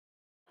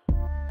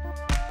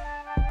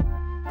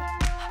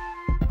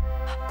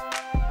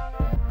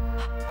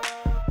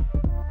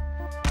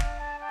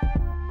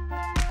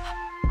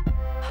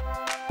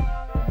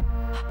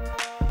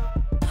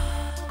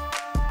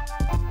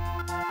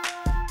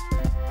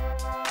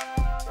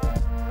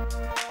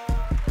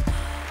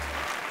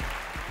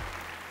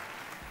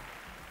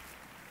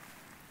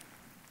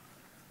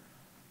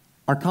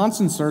Our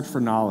constant search for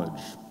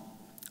knowledge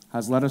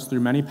has led us through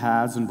many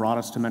paths and brought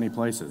us to many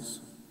places.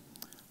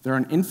 There are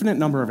an infinite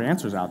number of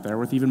answers out there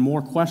with even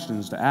more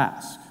questions to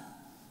ask.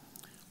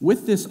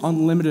 With this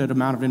unlimited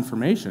amount of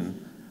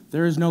information,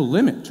 there is no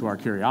limit to our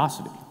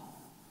curiosity.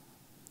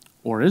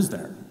 Or is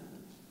there?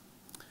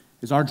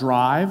 Is our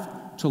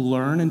drive to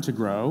learn and to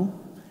grow,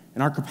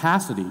 and our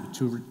capacity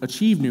to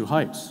achieve new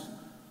heights,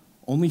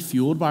 only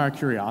fueled by our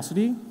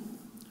curiosity?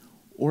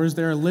 Or is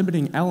there a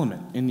limiting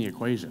element in the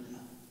equation?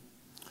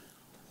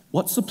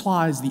 What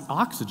supplies the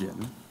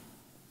oxygen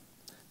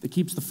that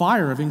keeps the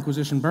fire of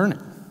inquisition burning?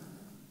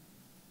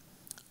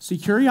 See,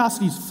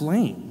 curiosity's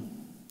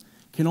flame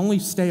can only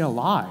stay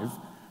alive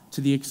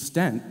to the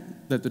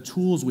extent that the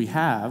tools we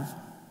have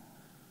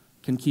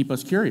can keep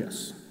us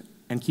curious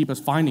and keep us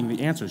finding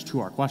the answers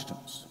to our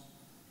questions.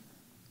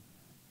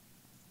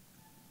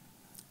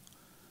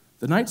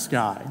 The night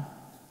sky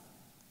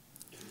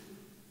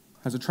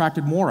has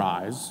attracted more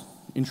eyes,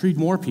 intrigued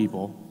more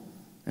people,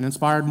 and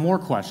inspired more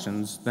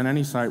questions than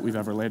any sight we've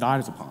ever laid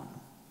eyes upon.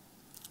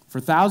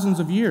 For thousands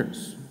of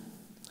years,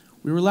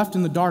 we were left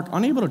in the dark,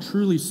 unable to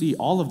truly see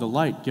all of the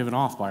light given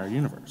off by our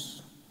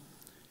universe.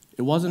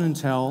 It wasn't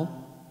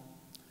until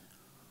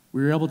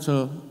we were able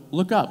to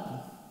look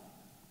up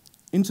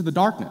into the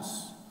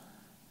darkness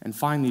and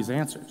find these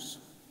answers.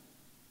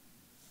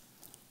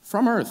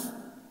 From Earth,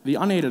 the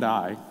unaided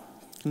eye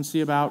can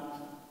see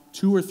about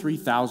 2,000 or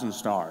 3,000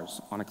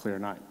 stars on a clear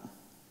night.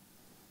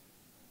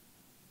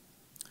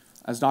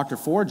 As Dr.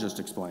 Ford just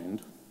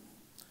explained,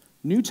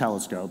 new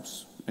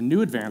telescopes and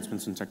new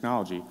advancements in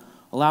technology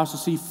allow us to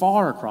see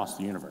far across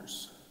the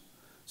universe,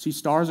 see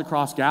stars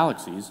across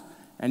galaxies,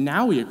 and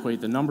now we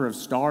equate the number of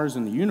stars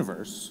in the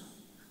universe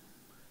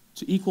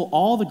to equal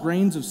all the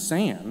grains of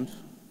sand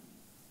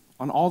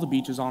on all the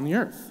beaches on the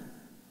Earth.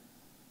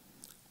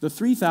 The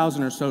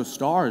 3,000 or so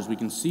stars we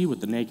can see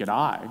with the naked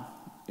eye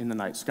in the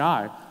night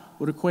sky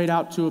would equate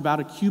out to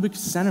about a cubic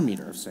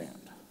centimeter of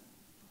sand.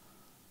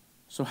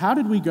 So how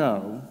did we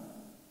go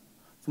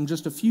from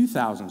just a few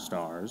thousand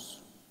stars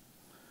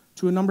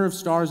to a number of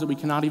stars that we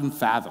cannot even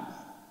fathom?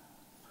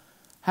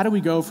 How do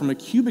we go from a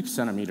cubic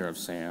centimeter of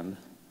sand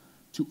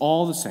to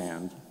all the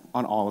sand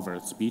on all of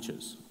Earth's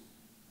beaches?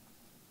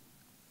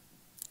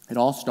 It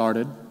all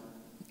started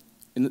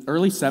in the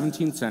early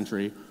 17th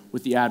century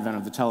with the advent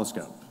of the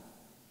telescope.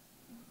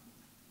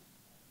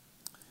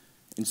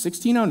 In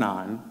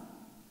 1609,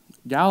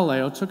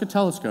 Galileo took a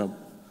telescope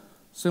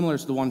similar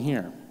to the one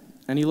here,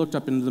 and he looked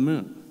up into the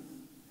moon.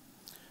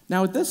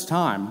 Now, at this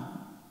time,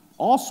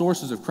 all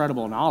sources of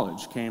credible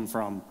knowledge came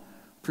from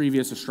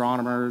previous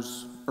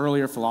astronomers,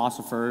 earlier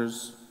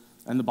philosophers,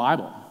 and the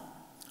Bible,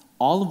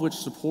 all of which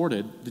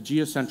supported the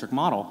geocentric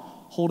model,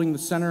 holding the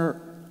center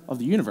of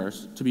the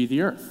universe to be the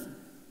Earth.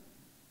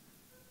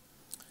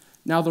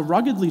 Now, the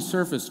ruggedly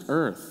surfaced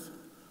Earth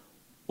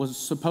was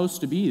supposed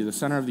to be the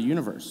center of the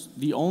universe,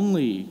 the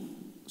only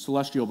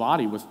celestial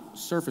body with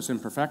surface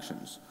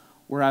imperfections,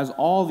 whereas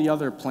all the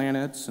other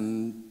planets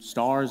and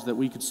stars that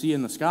we could see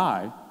in the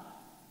sky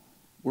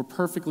were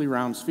perfectly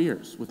round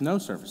spheres with no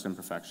surface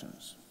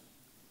imperfections.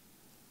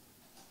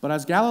 But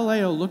as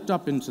Galileo looked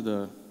up into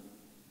the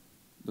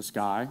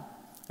sky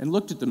and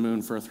looked at the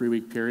moon for a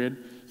 3-week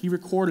period, he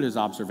recorded his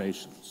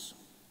observations.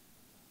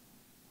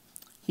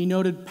 He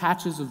noted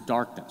patches of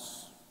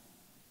darkness,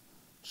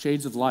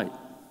 shades of light,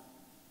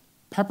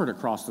 peppered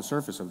across the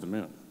surface of the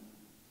moon.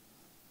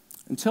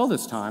 Until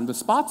this time, the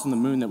spots on the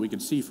moon that we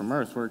could see from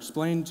Earth were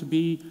explained to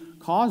be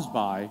caused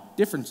by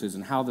differences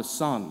in how the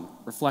sun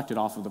reflected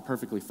off of the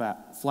perfectly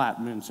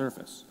flat moon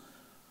surface.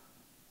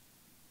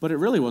 But it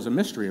really was a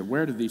mystery of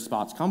where did these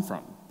spots come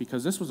from,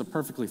 because this was a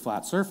perfectly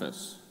flat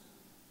surface.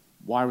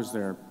 Why was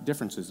there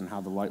differences in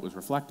how the light was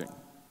reflecting?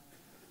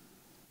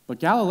 But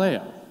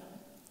Galileo,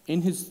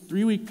 in his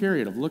 3-week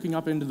period of looking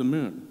up into the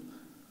moon,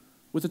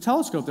 with a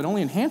telescope that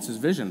only enhanced his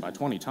vision by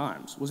 20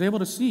 times, was able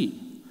to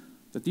see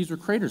that these were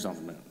craters on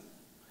the moon.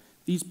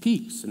 These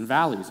peaks and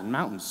valleys and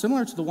mountains,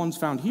 similar to the ones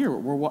found here,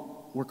 were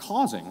what were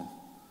causing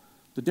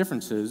the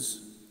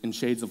differences in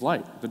shades of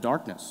light, the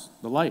darkness,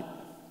 the light.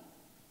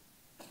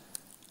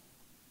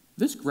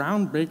 This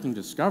groundbreaking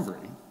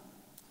discovery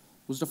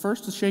was the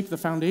first to shake the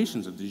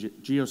foundations of the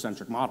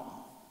geocentric model.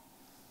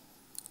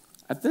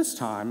 At this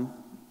time,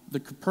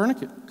 the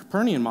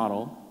Copernican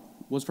model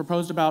was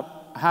proposed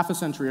about half a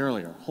century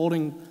earlier,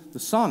 holding the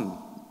sun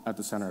at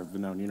the center of the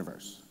known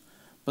universe.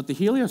 But the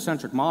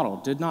heliocentric model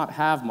did not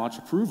have much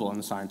approval in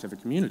the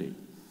scientific community.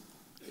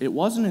 It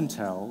wasn't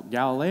until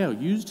Galileo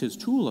used his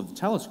tool of the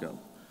telescope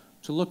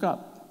to look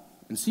up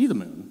and see the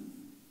moon.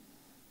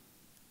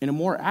 In a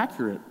more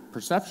accurate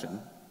perception,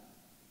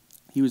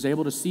 he was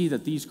able to see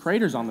that these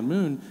craters on the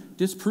moon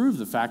disproved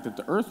the fact that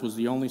the Earth was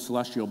the only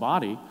celestial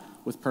body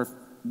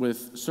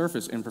with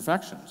surface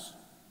imperfections.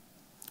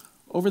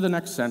 Over the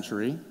next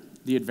century,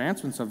 the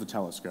advancements of the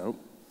telescope,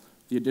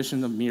 the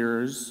addition of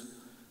mirrors,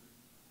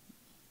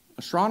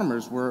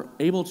 astronomers were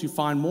able to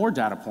find more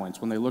data points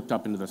when they looked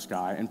up into the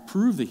sky and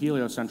prove the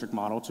heliocentric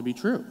model to be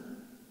true.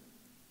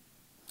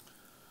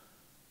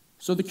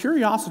 So the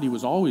curiosity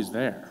was always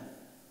there.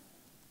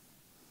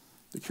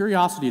 The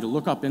curiosity to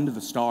look up into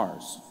the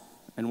stars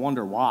and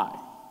wonder why.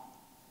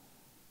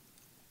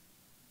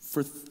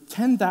 For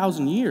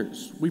 10,000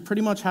 years, we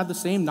pretty much had the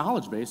same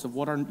knowledge base of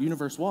what our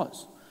universe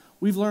was.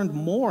 We've learned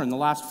more in the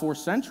last 4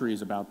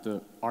 centuries about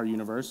our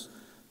universe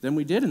than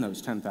we did in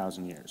those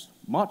 10,000 years.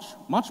 Much,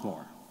 much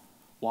more.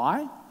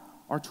 Why?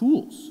 Our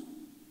tools.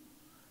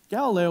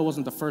 Galileo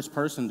wasn't the first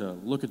person to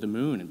look at the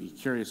moon and be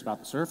curious about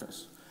the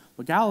surface,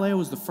 but Galileo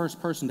was the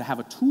first person to have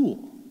a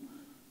tool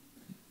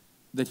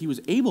that he was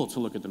able to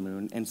look at the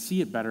moon and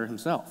see it better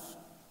himself.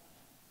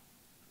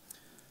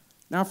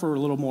 Now for a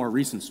little more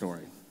recent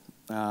story.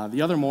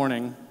 The other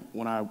morning,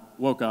 when I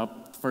woke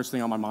up, the first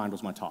thing on my mind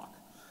was my talk.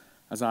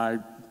 As I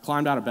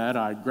climbed out of bed,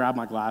 I grabbed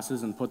my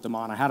glasses and put them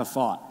on. I had a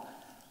thought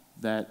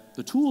that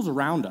the tools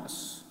around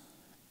us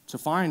to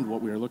find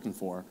what we are looking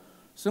for,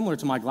 similar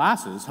to my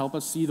glasses, help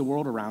us see the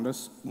world around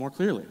us more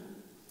clearly.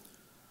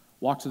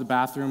 Walked to the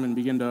bathroom and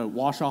began to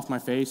wash off my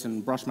face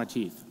and brush my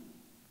teeth,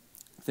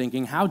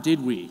 thinking, how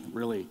did we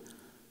really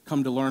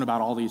come to learn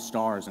about all these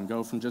stars and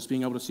go from just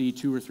being able to see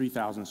 2,000 or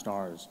 3,000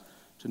 stars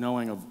to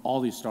knowing of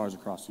all these stars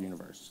across the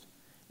universe?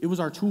 It was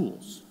our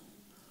tools.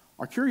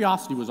 Our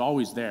curiosity was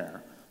always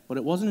there, but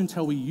it wasn't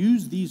until we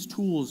used these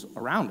tools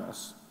around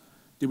us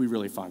did we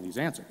really find these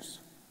answers.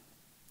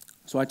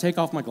 So I take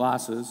off my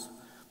glasses,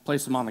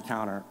 place them on the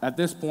counter. At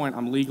this point,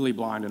 I'm legally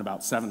blind in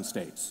about 7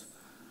 states.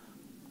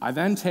 I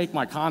then take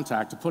my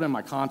contact to put in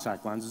my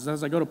contact lenses.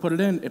 As I go to put it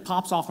in, it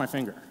pops off my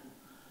finger.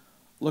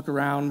 Look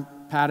around,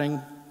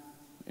 patting.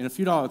 In a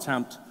futile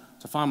attempt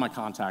to find my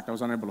contact, I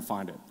was unable to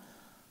find it.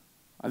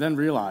 I then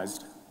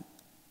realized,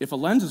 if a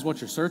lens is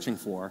what you're searching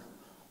for,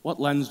 what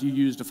lens do you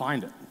use to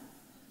find it?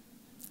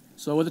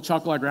 So with a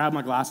chuckle, I grab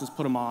my glasses,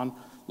 put them on,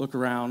 look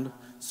around.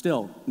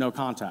 Still, no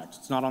contact.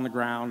 It's not on the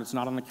ground, it's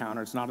not on the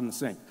counter, it's not in the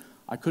sink.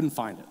 I couldn't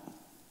find it.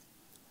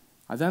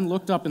 I then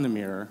looked up in the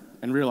mirror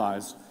and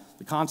realized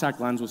the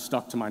contact lens was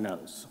stuck to my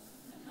nose.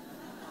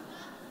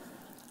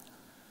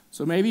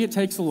 So maybe it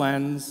takes a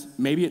lens,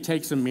 maybe it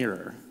takes a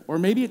mirror, or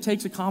maybe it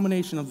takes a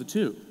combination of the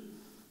two.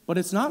 But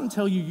it's not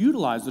until you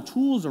utilize the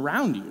tools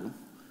around you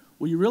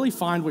will you really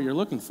find what you're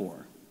looking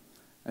for.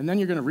 And then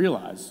you're going to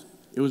realize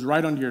it was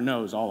right under your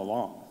nose all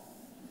along.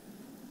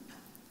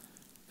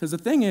 Because the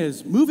thing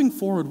is, moving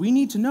forward, we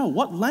need to know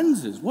what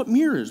lenses, what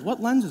mirrors, what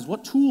lenses,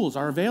 what tools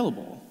are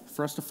available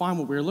for us to find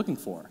what we're looking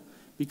for.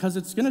 Because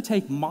it's going to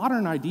take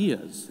modern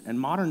ideas and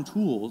modern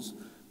tools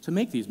to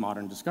make these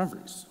modern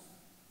discoveries.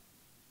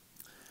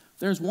 If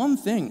there's one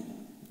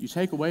thing you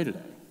take away today,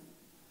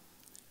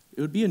 it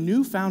would be a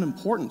newfound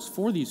importance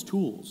for these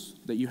tools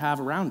that you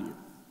have around you.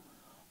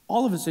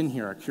 All of us in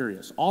here are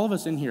curious. All of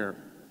us in here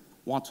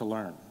want to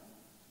learn.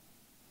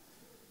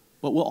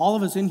 But will all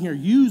of us in here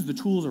use the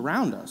tools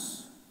around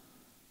us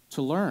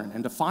to learn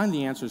and to find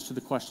the answers to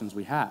the questions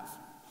we have?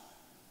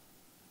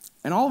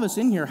 And all of us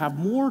in here have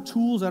more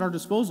tools at our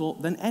disposal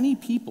than any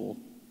people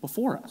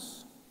before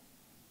us.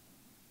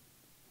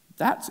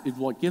 That is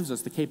what gives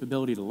us the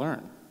capability to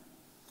learn.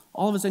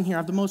 All of us in here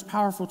have the most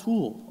powerful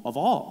tool of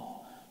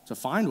all to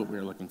find what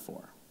we're looking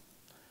for.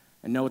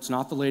 And no, it's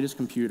not the latest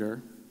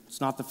computer. It's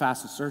not the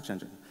fastest search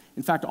engine.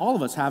 In fact, all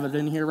of us have it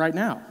in here right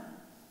now.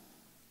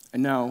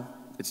 And no,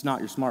 it's not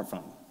your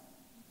smartphone.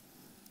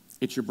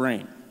 It's your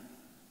brain.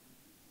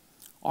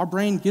 Our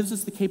brain gives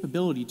us the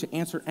capability to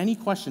answer any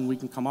question we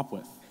can come up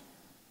with.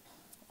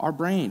 Our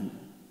brain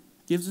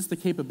gives us the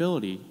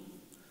capability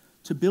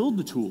to build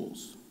the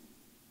tools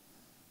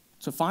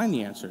to find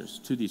the answers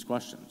to these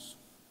questions.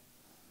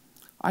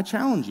 I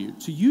challenge you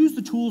to use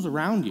the tools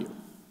around you.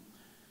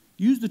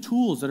 Use the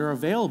tools that are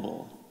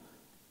available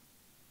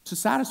to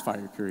satisfy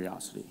your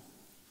curiosity.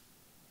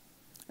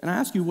 And I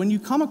ask you, when you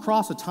come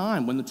across a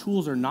time when the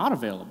tools are not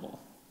available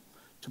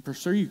to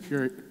pursue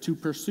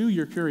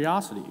your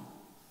curiosity,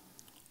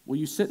 will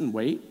you sit and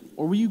wait,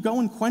 or will you go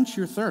and quench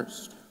your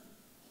thirst?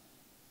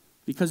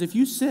 Because if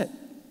you sit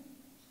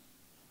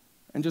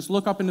and just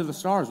look up into the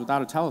stars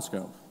without a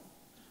telescope,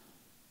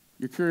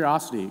 your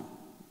curiosity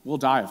will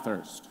die of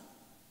thirst.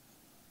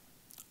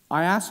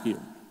 I ask you,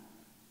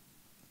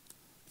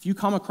 if you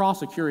come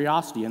across a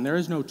curiosity and there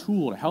is no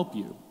tool to help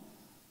you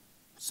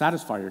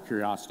satisfy your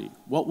curiosity,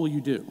 what will you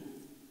do?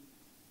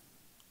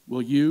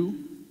 Will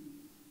you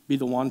be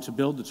the one to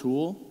build the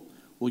tool?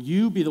 Will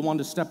you be the one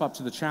to step up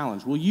to the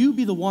challenge? Will you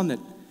be the one that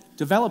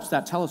develops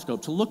that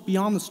telescope to look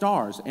beyond the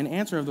stars and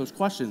answer those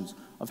questions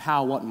of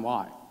how, what, and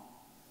why?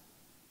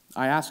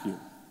 I ask you,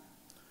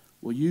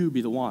 will you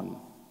be the one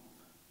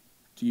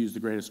to use the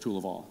greatest tool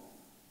of all?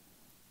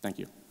 Thank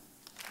you.